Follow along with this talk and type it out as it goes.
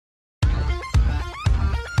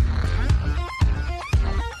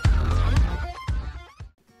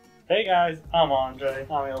Hey guys, I'm Andre,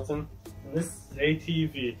 I'm Milton. and this is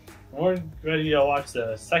ATV. And we're ready to watch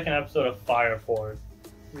the second episode of Fire Force.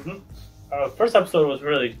 First episode was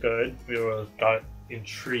really good. We got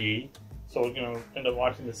intrigued, so we're gonna end up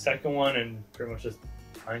watching the second one and pretty much just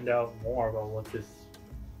find out more about what this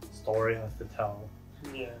story has to tell.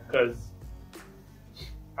 Yeah. Because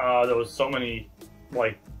there was so many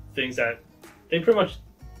things that they pretty much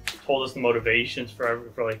told us the motivations for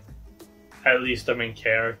at least the main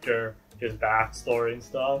character, his backstory and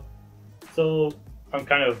stuff. So I'm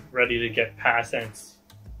kind of ready to get past and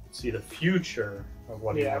see the future of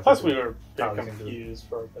what he has. Plus we were a bit how he's gonna do it. confused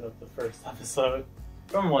for a bit of the first episode,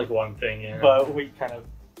 From one thing, yeah. but we kind of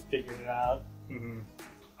figured it out.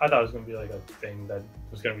 I thought it was going to be like a thing that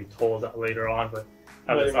was going to be told later on, but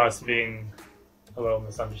that was us being a little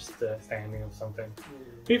misunderstanding of something.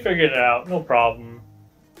 We figured it out, no problem.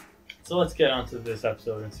 So let's get on to this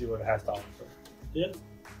episode and see what it has to offer. Yep.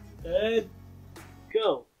 And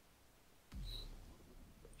go.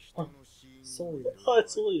 Sorry. Oh,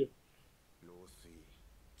 it's Solita.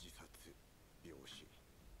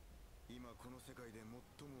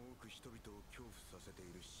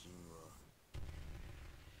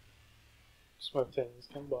 Spontaneous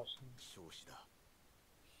combustion.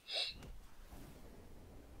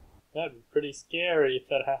 That'd be pretty scary if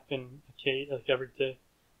that happened every day.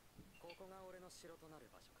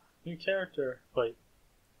 New character. Wait.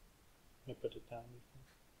 Let me put it down.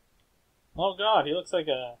 Oh god, he looks like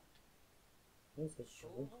a... What's this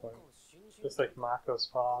look like? Looks like Mako's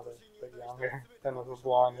father, but younger, and with a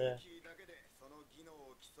blonde hair.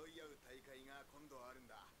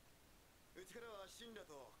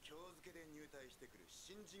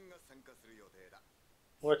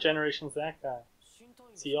 What generation's that guy?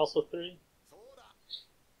 Is he also 3?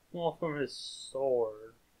 Well, from his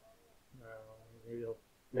sword. No,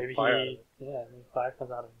 Maybe fire. maybe fire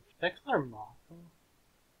comes out of him. That color Mako?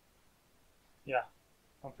 Yeah,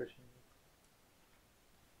 I'm pretty sure.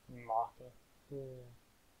 Mako. Yeah.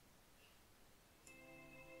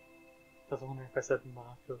 I was wondering if I said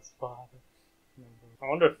Mako's father. I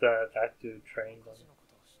wonder if that dude trained him.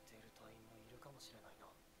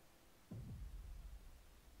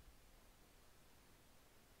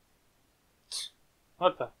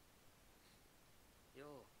 What the?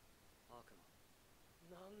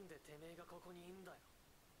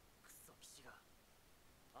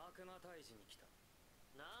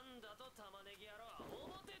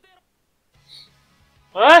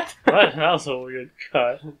 What? What? That was a weird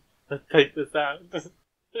cut. Let's take this out.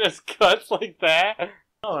 Just cuts like that?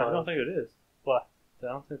 No, I don't think it is. What? I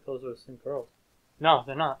don't think those are the same girls. No,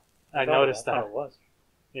 they're not. I noticed I that. thought it was.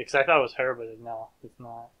 Yeah, because I thought it was her, but no, it's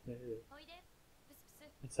not. It is.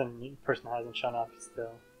 It's a new person that hasn't shown up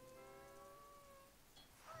still.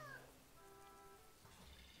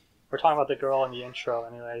 We're talking about the girl in the intro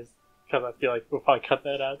anyways, because I feel like we'll probably cut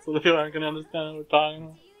that out so the people aren't going to understand what we're talking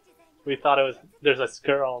about. We thought it was, there's this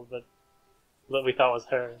girl, but we thought it was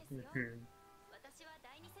her.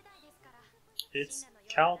 It's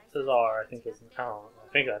Caltazar, I think it's I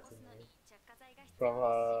think that's his name.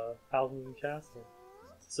 From Thousands and Castle.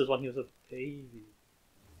 This is when he was a baby.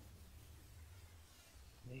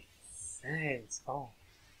 Makes sense. Oh.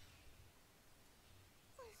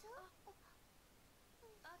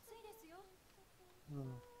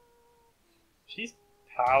 She's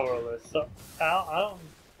powerless. So I don't.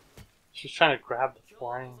 She's trying to grab the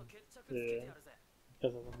flame. Yeah.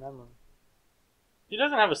 Because of the memory. He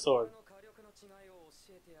doesn't have a sword.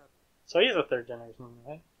 So he's a 3rd generation,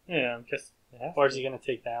 right? Yeah, I'm just. Yeah. Or is he going to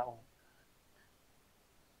take that one?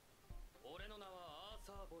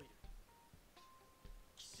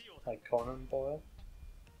 Like Conan Boyle?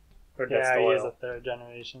 Or Yeah, that's he is Doyle? a 3rd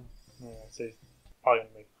generation. Yeah, so he's probably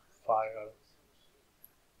gonna make fire out of it.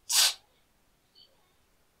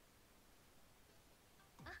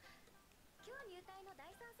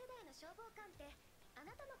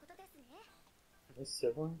 His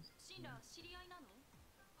siblings?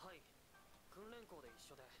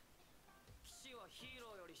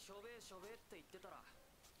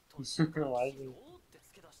 Why is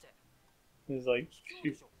he's like,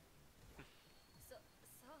 shoot.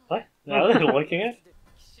 What? Now they're looking at?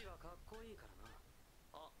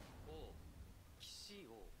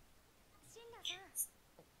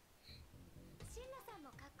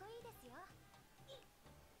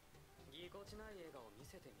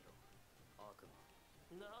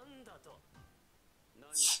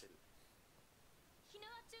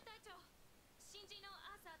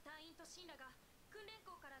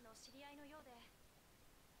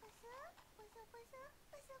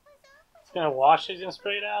 He's gonna wash it, he's gonna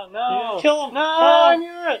spray it out. No! Yeah, kill him! No! Oh, I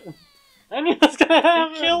knew it! I knew it was gonna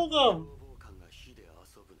happen! He killed him!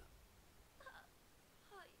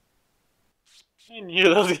 I knew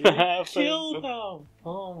that was gonna happen! Killed him!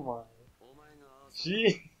 Oh my...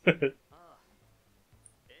 Jesus!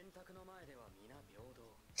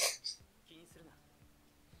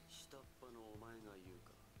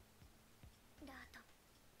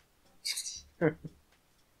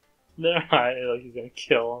 Never mind, like he's gonna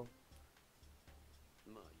kill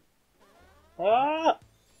him. Ah!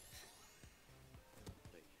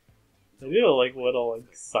 They do like little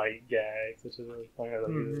like sight gags, which is really funny.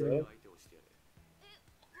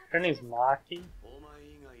 Her name's Maki.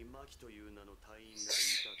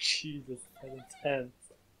 Jesus, that's intense.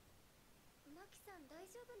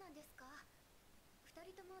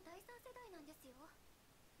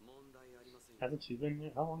 Hasn't she been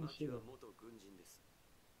here? How long has she been?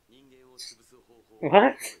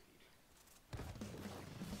 What?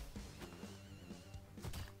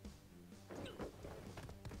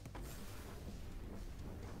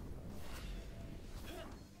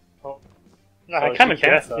 Oh. No, I kind of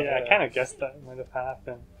guessed that. Yeah, I kind of guessed that might have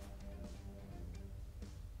happened.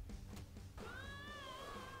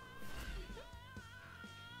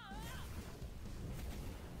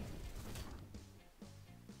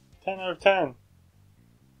 Ten out of 10.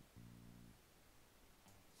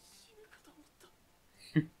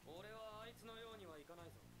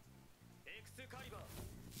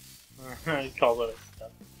 He calls it a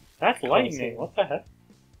stuff. That's lightning. What the heck?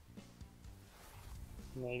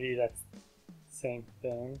 Maybe that's the same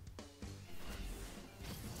thing.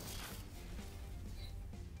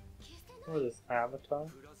 What is this, Avatar?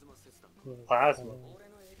 Plasma.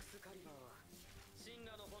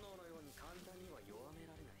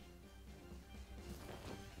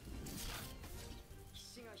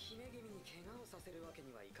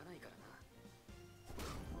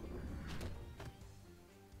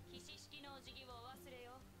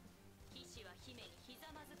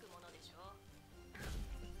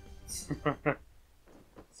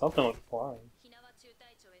 Something was flying.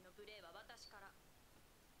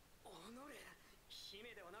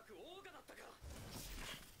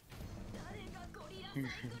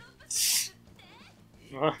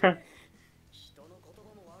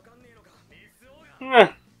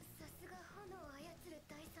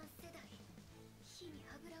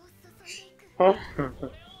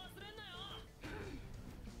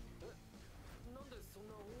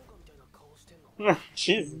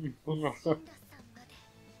 Jesus.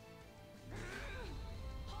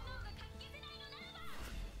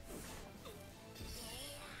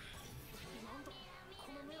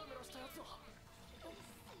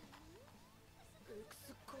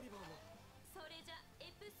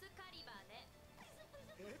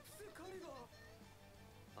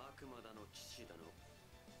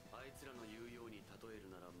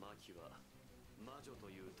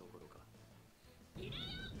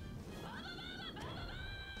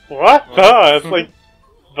 What? Oh, it's like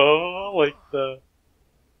Bo, like the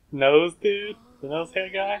nose dude, the nose hair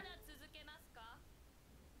guy.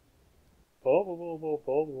 Bo, bo, bo, bo,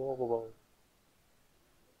 bo, bo, bo, bo.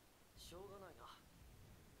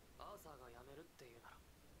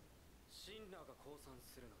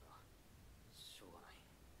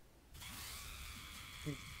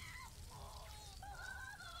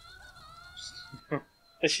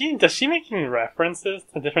 Does she make any references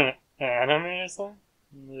to different anime or something?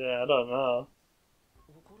 Yeah, I don't know.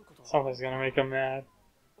 Something's gonna make him mad.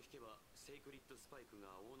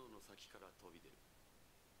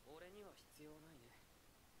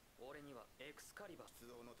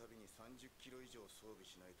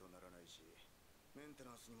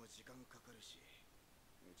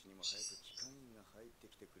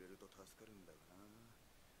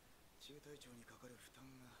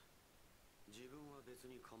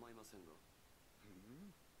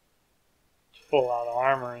 Full out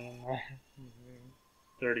armor in there.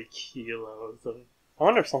 30 kilos of... I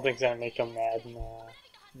wonder if something's gonna make him mad now.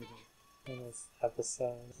 In this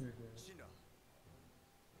episode.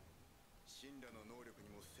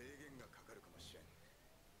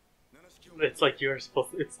 It's like you're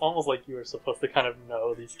supposed to, it's almost like you were supposed to kind of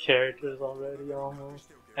know these characters already, almost.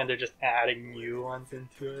 And they're just adding new ones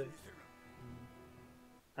into it.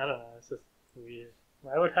 I don't know, it's just weird.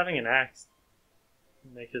 Why would having an axe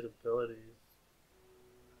make his abilities?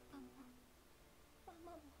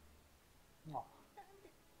 Oh.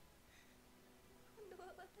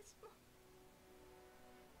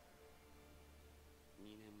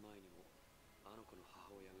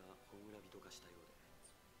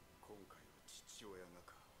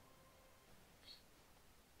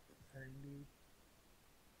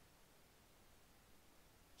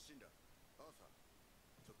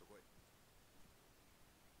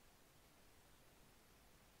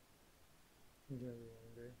 gonna be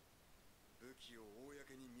angry. 武器を公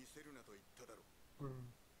に見せるなと言っただろう。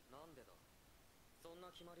なんでだ。そんな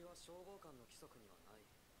決まりは消防官の規則にはない。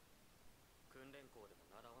訓練校でも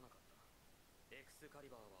習わなかった。エクスカリ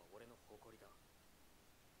バーは俺の誇りだ。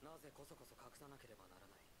なぜこそこそ隠さなければなら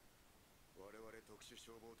ない。我々特殊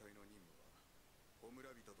消防隊の任務はホムラ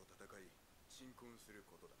ビトと戦い鎮魂する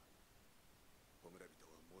ことだ。ホムラビト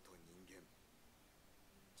は元人間。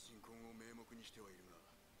鎮魂を名目にしてはいるが、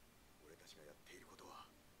俺たちがやっていることは、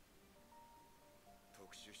特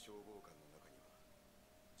殊消防官の中には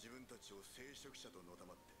自分たちを聖職者とのた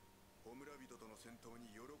まってホムラビトとの戦闘に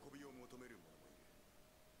喜びを求める者もい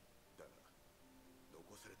る。だが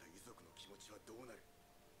残された遺族の気持ちはどうなる。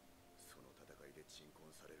その戦いで鎮魂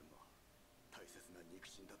されるのは大切な肉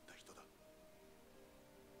親だった人だ。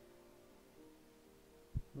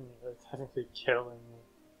Technically killing.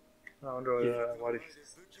 I wonder what he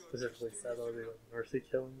specifically said. Or the mercy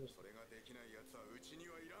killing. それができない奴はうちに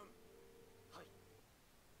はいらん。はい。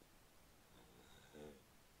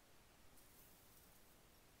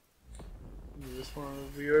You just one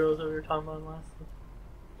of the weirdos that we were talking about last time?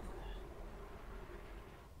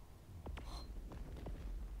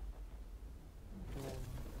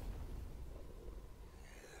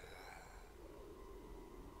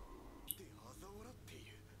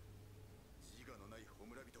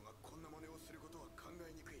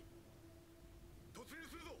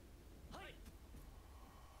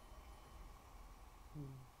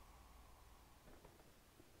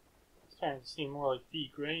 Starting to seem more like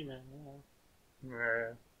the Gray Man now.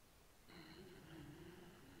 Yeah.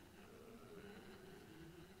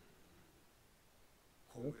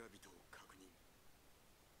 ホムラビトを確認。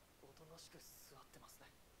おとなしく座ってます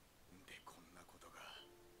ね。でこんなことが。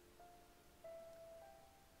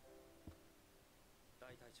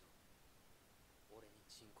大隊長、俺に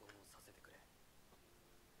鎮魂をさせてくれ。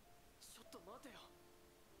ちょっと待てよ。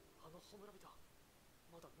あのホムラビト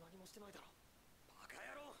まだ何もしてないだろ。バカ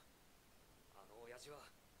野郎。あの親父は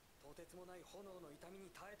とてつもない炎の痛み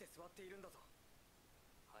に耐えて座っているんだぞ。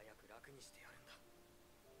早く楽にしてやるんだ。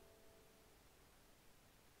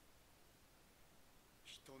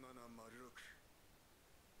人7丸6。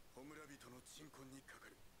ホムラビトの鎮魂にかか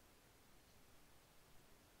る。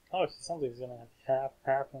 Oh, something's gonna have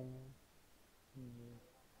happen.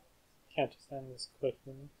 Can't just end this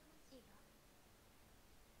quickly.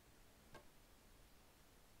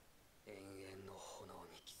 永遠の炎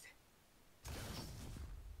に着せ。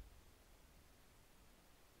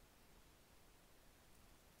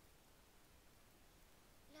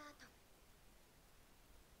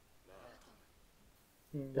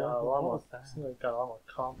Got a lot more. Got a lot more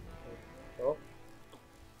complicated. Oh.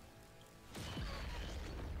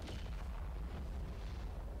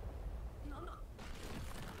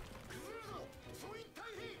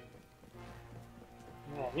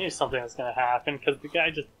 Yeah, I knew something was gonna happen because the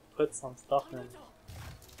guy just put some stuff in.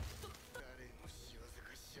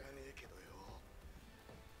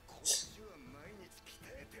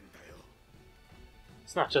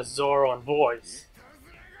 It's not just Zoro and voice.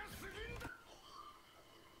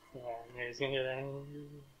 Yeah, I knew he was gonna get angry.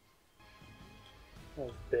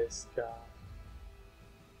 What's this guy?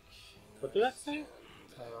 What did that say?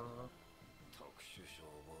 I don't know.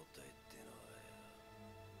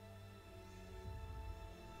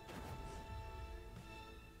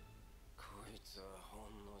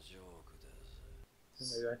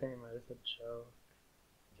 Maybe I think it might have said joke.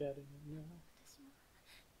 Getting it now.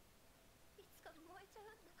 いつか燃えちゃう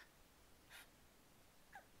んだ。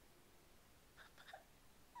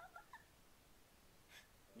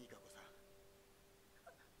ミカコさん。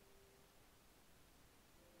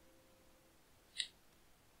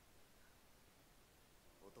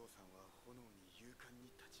お父さんは炎に勇敢に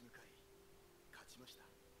立ち向かい勝ちました。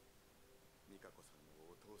ミカコさんの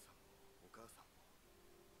お父さんもお母さんも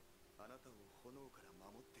あなたを炎から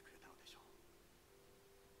守ってくれたのでしょう。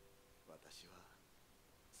私は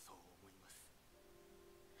そう思います。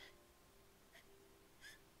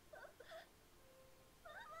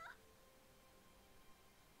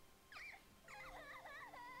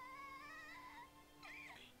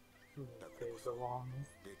だからこそ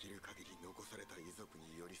できる限り残された遺族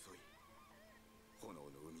に寄り添い炎の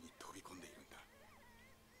海に飛び込んでいるんだ。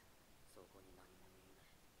そこに何も見えない。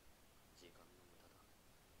時間の無駄だ。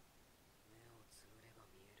目をつむれば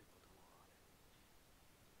見えることもある。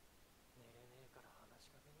寝れねえから話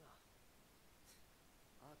しかけんな。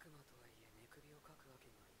悪魔とはいえ寝首をかくわけ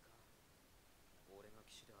にはいかん。俺が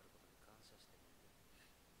騎士であることに感謝してね。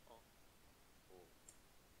あ、おう、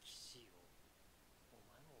騎士を。お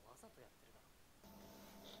前もわざとやってるだろ。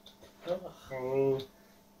Oh,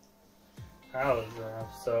 that was an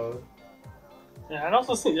episode. Yeah, and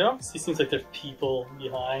also it obviously seems like there's people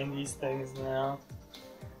behind these things now.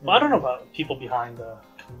 Well, I don't know about people behind the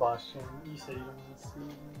combustion. You say you don't want to see.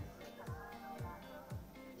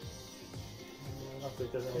 I don't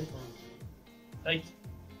think there's anything. Like,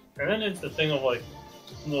 and then it's the thing of like,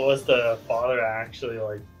 was the father actually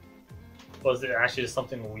like, was it actually just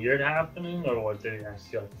something weird happening, or what did he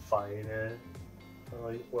actually like fight it?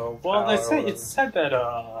 Or, like, well, they say it said that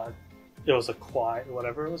it was a quiet,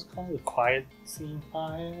 whatever it was called, a quiet scene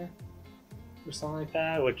fire, or something like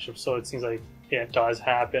that. Which so it seems like it does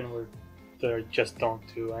happen where they just don't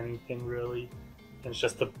do anything really. And it's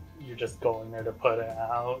just you're just going there to put it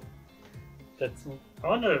out. That's. I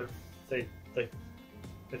wonder if they like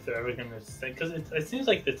if they're ever gonna say, because it seems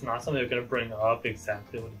like it's not something they're gonna bring up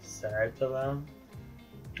exactly what he said to them.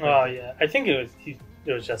 Oh yeah, I think it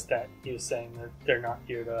was just that he was saying that they're not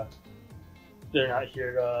here to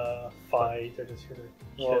fight. They're just here to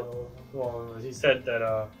kill. Well, he said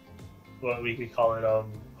that well, we could call it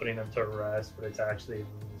putting them to rest, but it's actually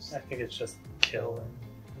I think it's just killing.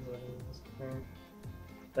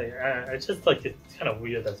 Like, it's just like it's kind of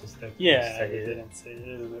weird that just like Yeah, say they it. didn't say it. It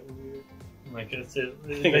is a bit weird. Like I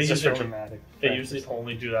think it's just a dramatic. They usually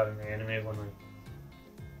only do that in anime when like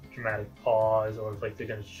dramatic pause, or if like they're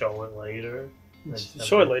gonna show it later.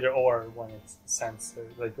 Show it later, or when it's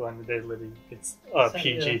censored, like when they literally it's a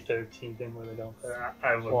PG-13 thing where they don't.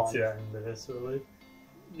 I wouldn't see that in this really.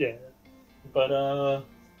 Yeah, but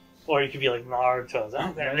or you could be like Naruto's.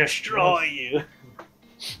 I'm gonna destroy you.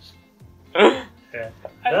 Yeah,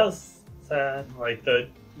 that was sad. Like the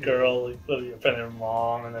girl, like literally offended her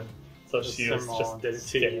mom, and then so she was just did it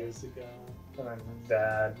 2 years ago. And then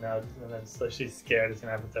dad now, and then so she's scared it's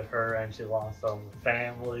gonna happen to her, and she lost all the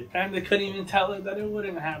family. And they couldn't even tell her that it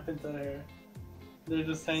wouldn't happen to her. They're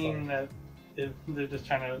just saying that they're just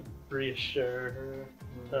trying to reassure her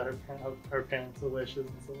that her parents' wishes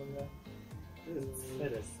and stuff like that.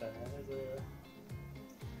 It is sad.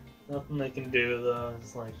 Nothing they can do though.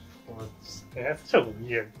 It's like Yeah, it's such a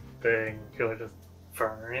weird thing. People are just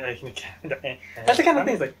burning. That's the kind of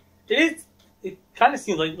thing. Like it kind of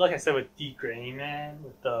seems like I said with D Gray Man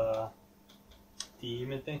with the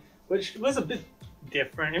demon thing, which was a bit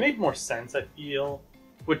different. It made more sense, I feel.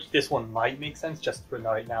 Which this one might make sense just for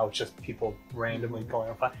right now. It's just people randomly going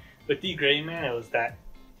on fire. But D Gray Man, it was that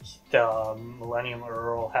the Millennium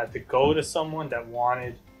Earl had to go to someone that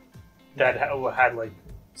wanted had like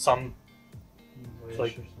some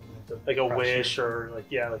like a wish or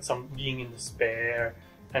like some being in despair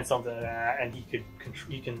and something like that, and he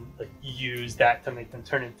can like use that to make them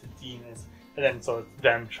turn into demons, and then so it's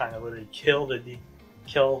them trying to literally kill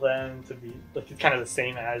them to be like it's kind of the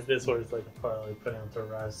same as this, where it's like probably putting them to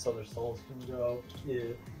rest so their souls can go.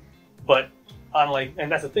 Yeah, but unlike, and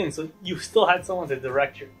that's the thing. So you still had someone to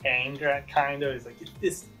direct your anger at, kind of. It's like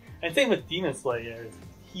this, and same with Demon Slayer. It's like,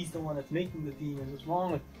 he's the one that's making the demons. What's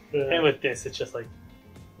wrong with? And with this, it's just like.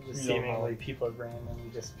 Just seemingly people are randomly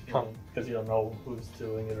just become because you don't know who's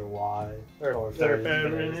doing it or why, or if they're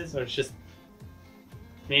in it, or it's just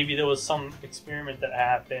maybe there was some experiment that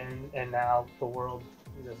happened and now the world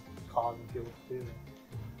is just causing people to do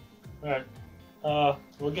it. Alright,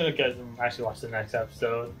 we're gonna get actually watch the next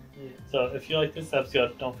episode. Yeah. So if you like this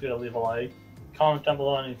episode, don't forget to leave a like, comment down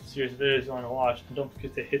below any serious videos you want to watch, and don't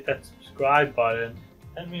forget to hit that subscribe button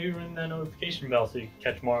and maybe ring that notification bell so you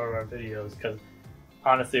can catch more of our videos. Because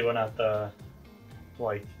honestly, we're not the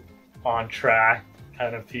like on track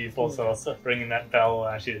kind of people, so ringing that bell will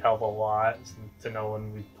actually help a lot to know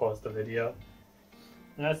when we post a video.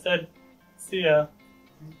 And that said, see ya.